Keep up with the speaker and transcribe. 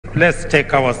Let's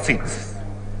take our seats.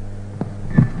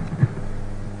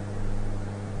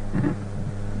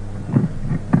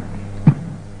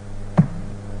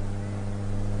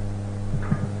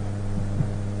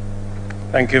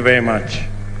 Thank you very much.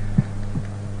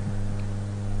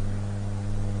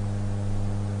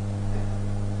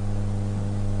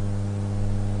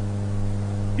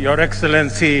 Your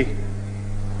Excellency,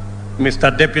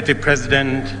 Mr. Deputy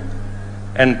President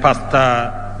and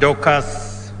Pastor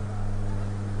Dorcas,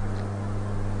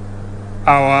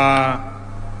 our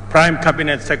Prime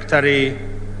Cabinet Secretary,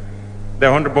 the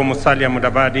Honorable Musalia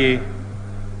Mudavadi,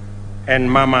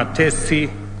 and Mama Tesi,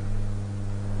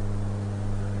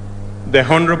 the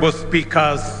Honorable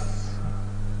Speakers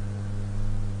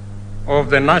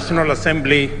of the National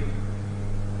Assembly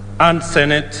and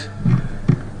Senate,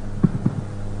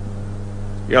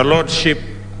 Your Lordship,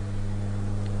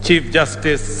 Chief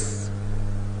Justice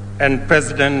and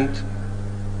President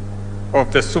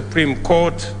of the Supreme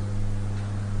Court,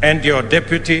 and your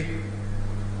Deputy,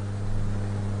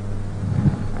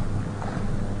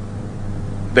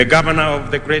 the Governor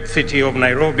of the great city of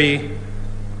Nairobi,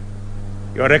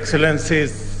 Your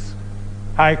Excellencies,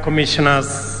 High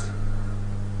Commissioners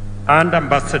and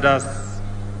Ambassadors,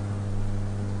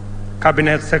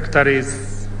 Cabinet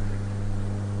Secretaries,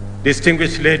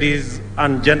 distinguished ladies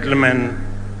and gentlemen,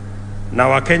 na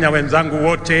Wakenya wenzangu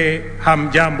wote,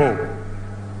 hamjambo.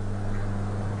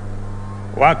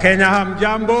 Wakenya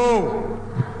hamjambo.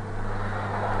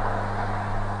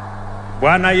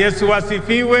 Bwana Yesu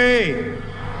asifiwe.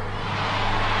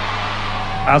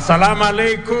 Assalamu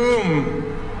alaikum.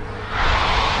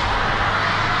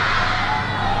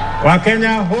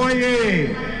 Wakenya hoye.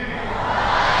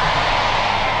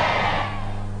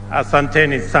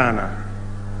 Asanteni sana.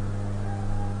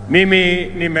 Mimi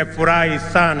nimefurahi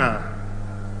sana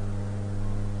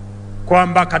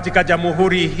kwamba katika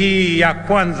jamhuri hii ya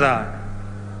kwanza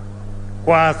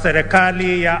kwa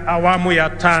serikali ya awamu ya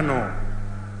 5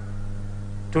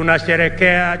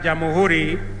 tunasherekea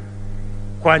jamhuri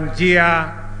kwa njia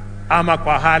ama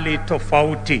kwa hali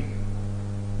tofauti.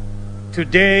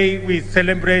 Today we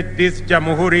celebrate this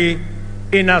jamhuri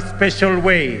in a special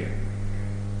way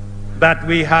that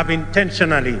we have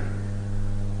intentionally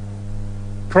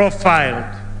profiled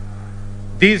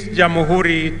this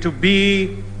jamhuri to be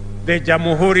the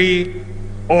jamhuri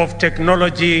of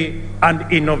technology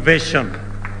and innovation.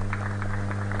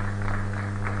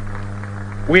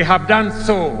 We have done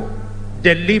so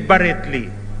deliberately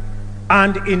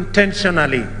and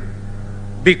intentionally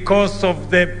because of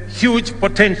the huge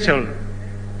potential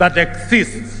that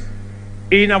exists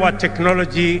in our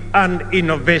technology and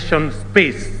innovation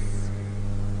space.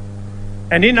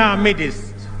 And in our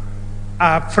midst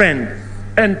are friends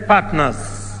and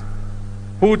partners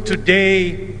who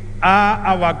today are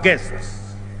our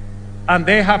guests, and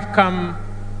they have come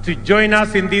to join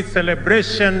us in this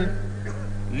celebration,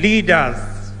 leaders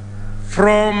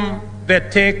from the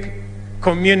tech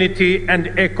community and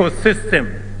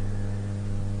ecosystem.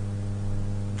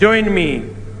 Join me,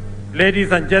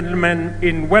 ladies and gentlemen,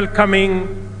 in welcoming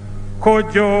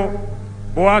Kojo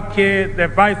Boake, the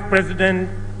Vice President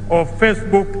of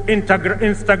Facebook,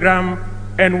 Instagram,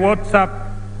 and WhatsApp,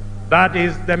 that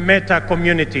is the Meta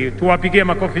community. Tuwapigie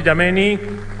makofi jameni.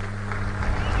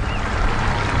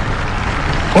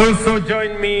 Also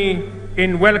join me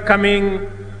in welcoming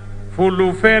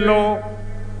Fulufelo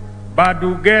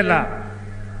Badugela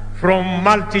from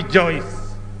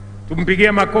MultiJoice.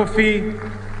 Tumpigie makofi.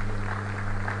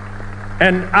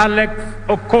 And Alex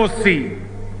Okosi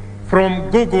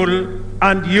from Google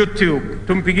and YouTube.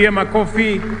 Tumpigie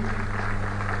makofi.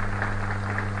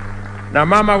 Na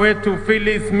mama wetu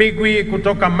Phyllis Migwi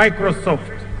kutoka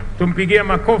Microsoft. Tumpigie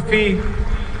makofi.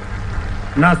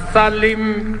 Na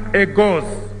Salim Egos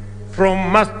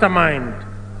from Mastermind.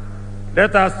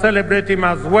 Let us celebrate him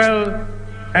as well.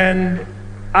 And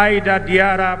Aida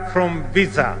Diara from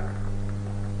Visa.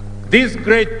 These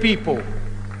great people,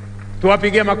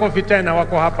 tuwapigie makofi tena,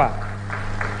 wako hapa.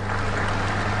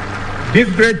 These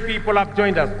great people have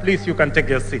joined us. Please, you can take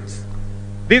your seats.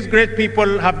 These great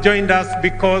people have joined us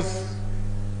because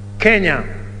Kenya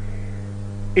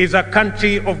is a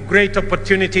country of great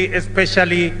opportunity,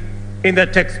 especially in the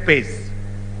tech space.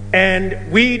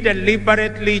 And we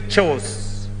deliberately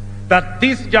chose that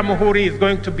this Jamhuri is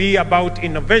going to be about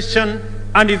innovation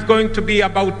and is going to be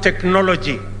about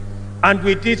technology. And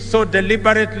we did so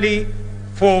deliberately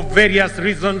for various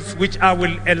reasons, which I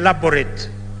will elaborate.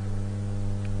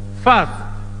 First,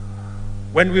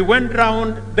 when we went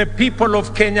round, the people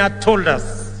of Kenya told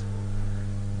us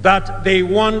that they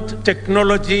want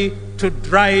technology to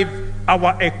drive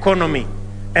our economy.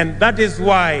 And that is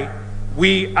why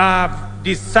we have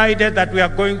decided that we are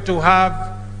going to have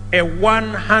a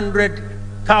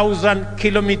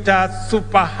 100,000-kilometer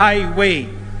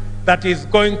superhighway that is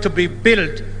going to be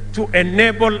built to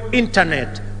enable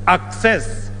internet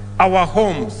access our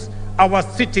homes, our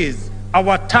cities,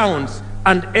 our towns,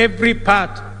 and every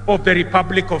part of the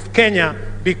Republic of Kenya,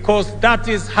 because that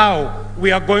is how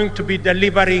we are going to be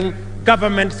delivering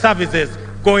government services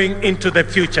going into the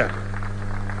future.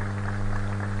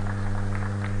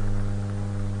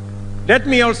 Let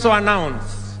me also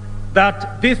announce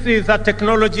that this is a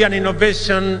technology and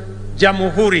innovation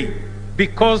jamhuri,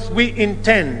 because we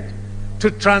intend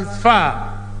to transfer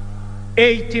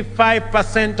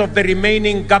 85% of the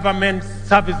remaining government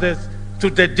services to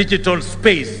the digital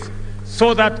space,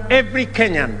 so that every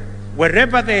Kenyan,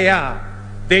 wherever they are,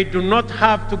 they do not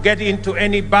have to get into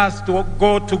any bus to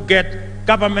go to get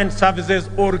government services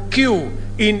or queue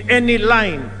in any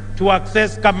line to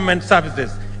access government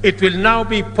services. It will now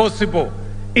be possible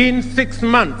in 6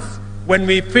 months, when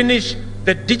we finish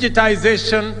the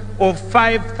digitization of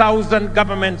 5,000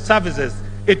 government services,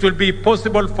 it will be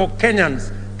possible for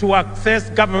Kenyans to access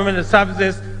government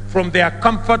services from their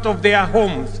comfort of their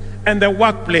homes and their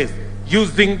workplace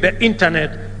using the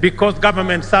internet, because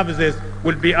government services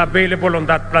will be available on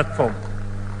that platform.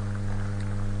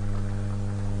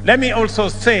 Let me also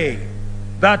say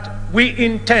that we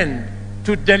intend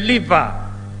to deliver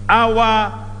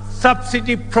our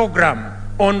subsidy program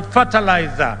on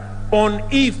fertilizer, on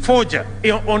e-voucher,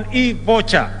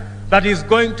 that is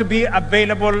going to be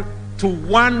available to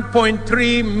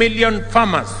 1.3 million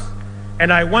farmers.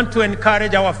 And I want to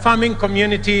encourage our farming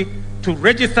community to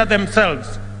register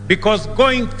themselves, because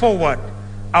going forward,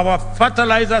 our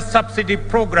fertilizer subsidy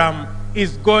program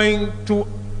is going to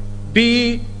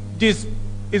be dispensed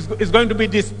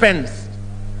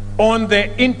on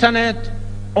the internet,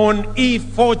 on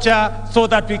e-voucher, so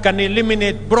that we can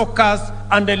eliminate brokers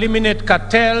and eliminate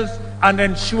cartels and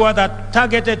ensure that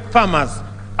targeted farmers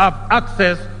have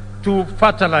access to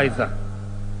fertilizer.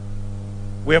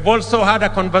 We have also had a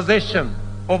conversation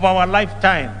of our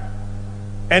lifetime,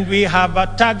 and we have a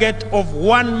target of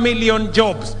 1 million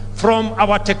jobs from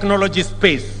our technology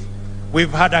space.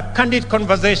 We've had a candid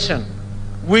conversation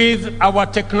with our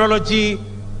technology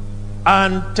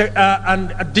and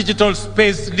digital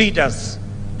space leaders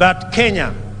that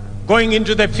Kenya, going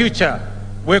into the future,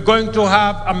 we're going to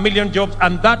have 1 million jobs,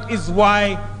 and that is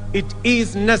why it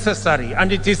is necessary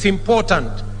and it is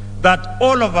important that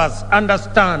all of us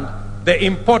understand the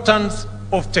importance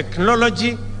of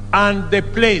technology and the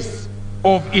place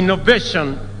of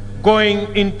innovation going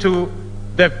into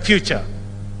the future.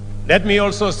 Let me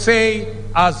also say,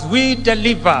 as we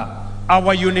deliver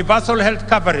our universal health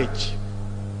coverage,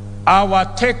 our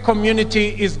tech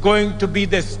community is going to be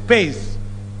the space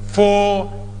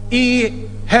for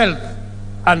e-health,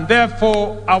 and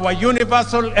therefore our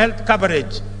universal health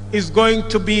coverage is going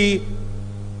to be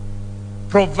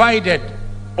provided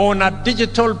on a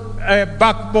digital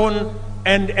backbone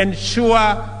and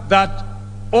ensure that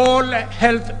all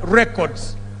health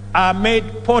records are made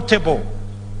portable,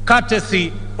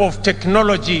 courtesy of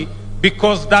technology,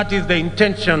 because that is the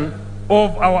intention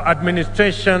of our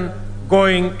administration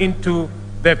going into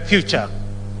the future.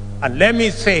 And let me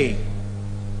say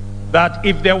that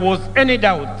if there was any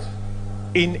doubt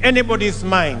in anybody's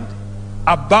mind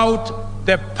about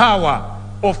the power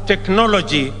of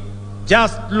technology,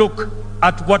 just look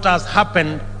at what has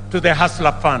happened to the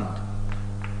Hustler Fund.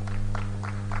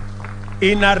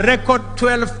 In a record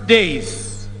 12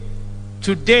 days,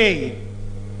 today,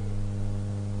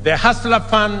 the Hustler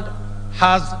Fund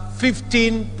has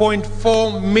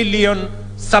 15.4 million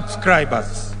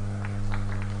subscribers.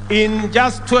 In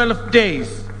just 12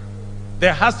 days,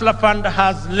 the Hustler Fund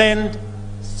has lent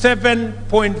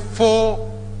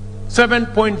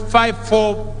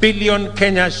 7.54 billion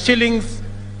Kenya shillings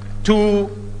to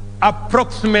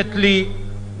approximately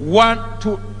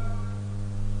to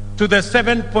the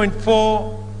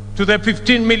 7.4 to the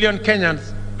 15 million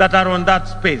Kenyans that are on that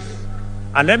space.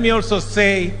 And let me also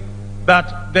say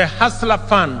that the Hustler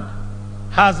Fund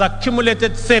has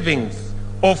accumulated savings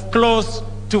of close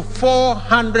to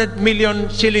 400 million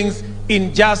shillings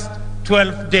in just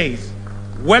 12 days,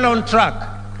 well on track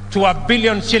to 1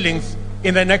 billion shillings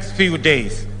in the next few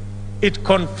days. It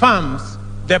confirms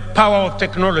the power of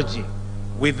technology.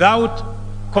 Without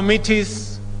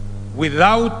committees,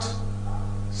 without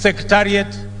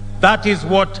secretariat, that is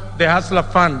what the Hustler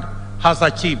Fund has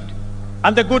achieved.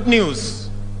 And the good news,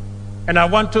 and I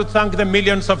want to thank the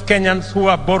millions of Kenyans who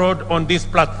have borrowed on this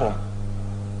platform,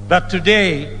 that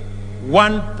today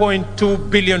 1.2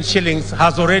 billion shillings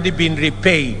has already been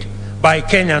repaid by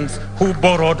Kenyans who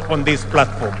borrowed on this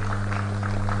platform.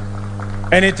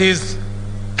 And it is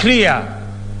clear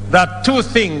that two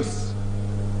things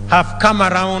have come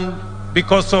around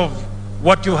because of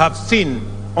what you have seen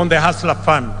on the Hustler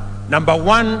Fund. Number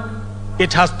one,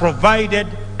 it has provided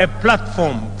a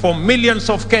platform for millions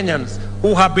of Kenyans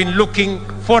who have been looking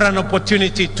for an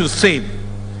opportunity to save.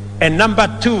 And number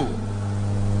two,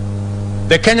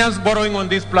 the Kenyans borrowing on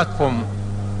this platform,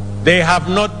 they have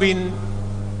not been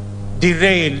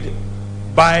derailed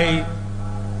by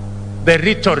the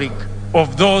rhetoric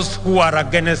of those who are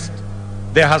against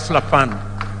the Hustler Fund.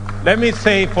 Let me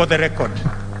say for the record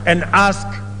and ask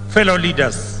fellow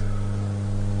leaders,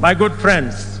 my good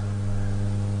friends,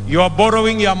 you are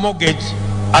borrowing your mortgage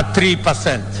at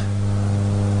 3%.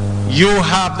 You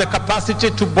have the capacity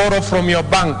to borrow from your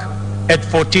bank at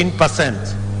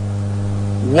 14%.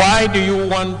 Why do you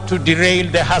want to derail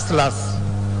the hustlers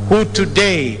who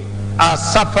today are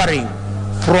suffering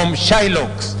from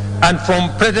shylocks and from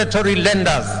predatory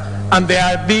lenders, and they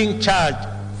are being charged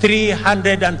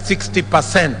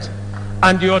 360%?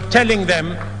 And you're telling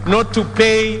them not to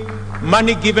pay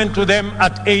money given to them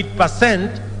at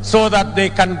 8% so that they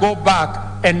can go back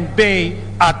and pay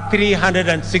at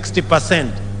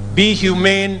 360%. Be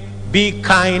humane, be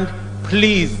kind,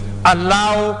 please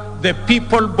allow the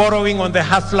people borrowing on the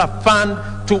Hustler Fund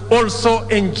to also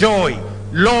enjoy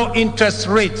low interest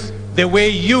rates the way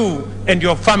you and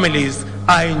your families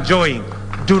are enjoying.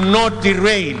 Do not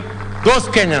derail those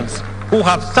Kenyans who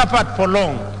have suffered for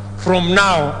long from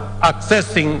now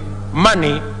accessing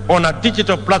money on a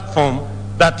digital platform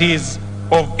that is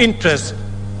of interest,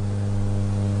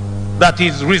 that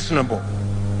is reasonable.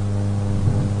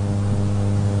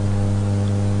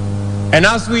 And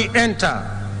as we enter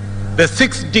the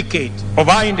 6th decade of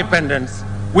our independence,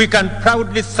 we can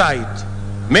proudly cite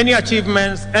many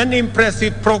achievements and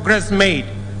impressive progress made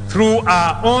through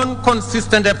our own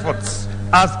consistent efforts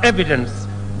as evidence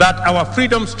that our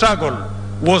freedom struggle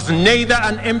was neither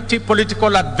an empty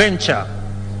political adventure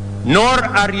nor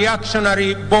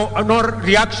reactionary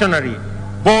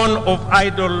born of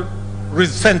idle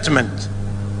resentment.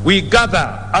 We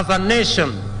gather as a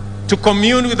nation to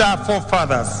commune with our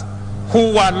forefathers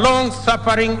who were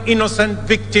long-suffering innocent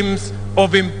victims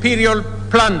of imperial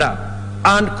plunder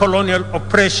and colonial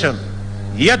oppression,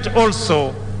 yet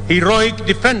also heroic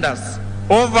defenders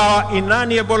of our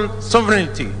inalienable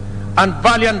sovereignty and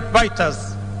valiant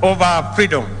fighters of our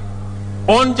freedom.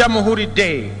 On Jamhuri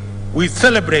Day, we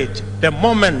celebrate the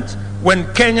moment when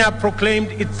Kenya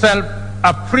proclaimed itself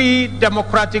a free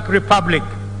democratic republic.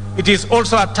 It is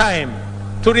also a time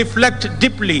to reflect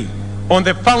deeply on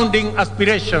the founding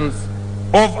aspirations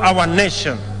of our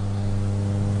nation.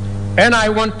 And I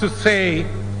want to say,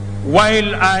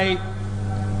 while I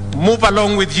move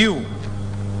along with you,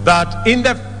 that in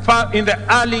the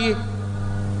early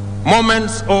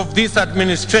moments of this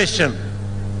administration,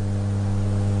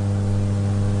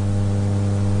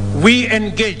 we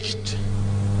engaged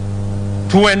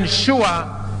to ensure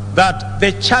that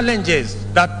the challenges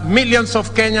that millions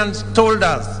of Kenyans told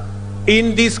us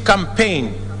in this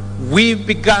campaign, we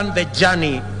began the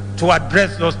journey to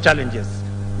address those challenges.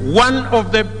 One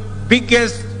of the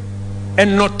biggest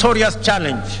and notorious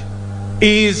challenge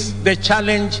is the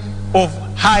challenge of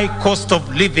high cost of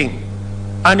living.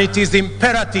 And it is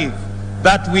imperative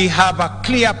that we have a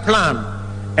clear plan.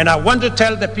 And I want to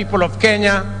tell the people of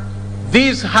Kenya,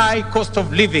 this high cost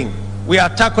of living, we are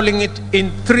tackling it in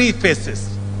 3 phases.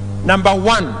 Number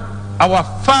one, our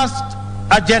first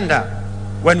agenda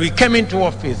when we came into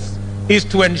office is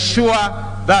to ensure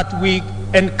that we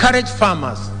encourage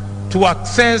farmers to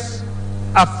access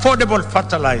affordable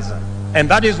fertilizer. And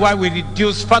that is why we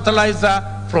reduced fertilizer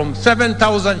from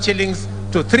 7,000 shillings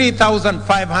to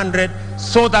 3,500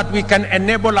 so that we can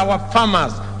enable our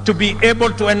farmers to be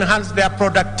able to enhance their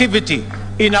productivity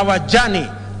in our journey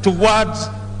towards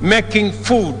making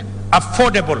food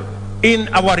affordable in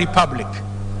our republic.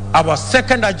 Our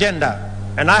second agenda,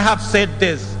 and I have said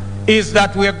this, is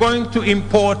that we are going to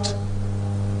import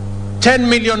 10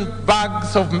 million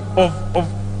bags of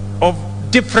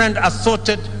different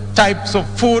assorted types of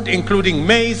food, including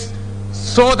maize,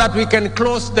 so that we can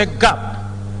close the gap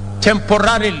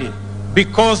temporarily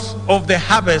because of the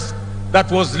harvest that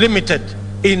was limited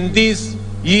in this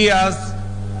year's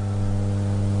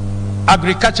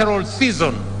agricultural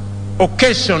season,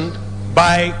 occasioned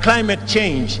by climate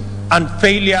change and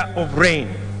failure of rain.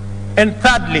 And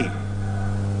thirdly,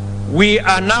 we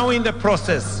are now in the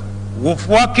process of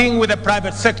working with the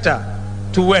private sector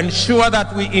to ensure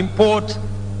that we import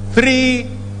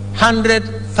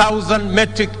 300,000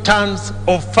 metric tons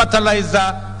of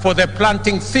fertilizer for the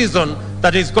planting season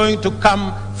that is going to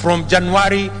come from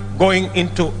January going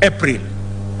into April.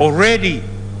 Already,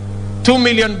 2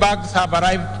 million bags have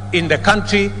arrived in the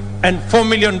country and 4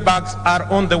 million bags are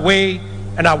on the way.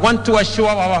 And I want to assure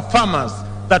our farmers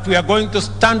that we are going to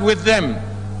stand with them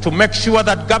to make sure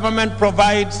that government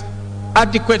provides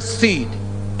adequate seed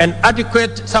and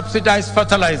adequate subsidized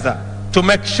fertilizer to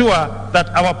make sure that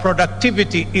our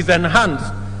productivity is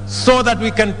enhanced so that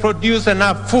we can produce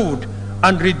enough food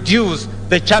and reduce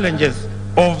the challenges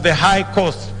of the high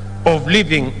cost of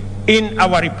living in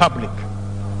our republic.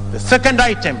 The second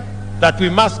item that we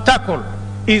must tackle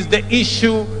is the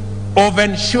issue of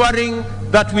ensuring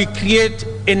that we create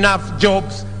enough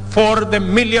jobs for the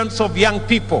millions of young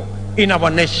people in our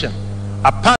nation.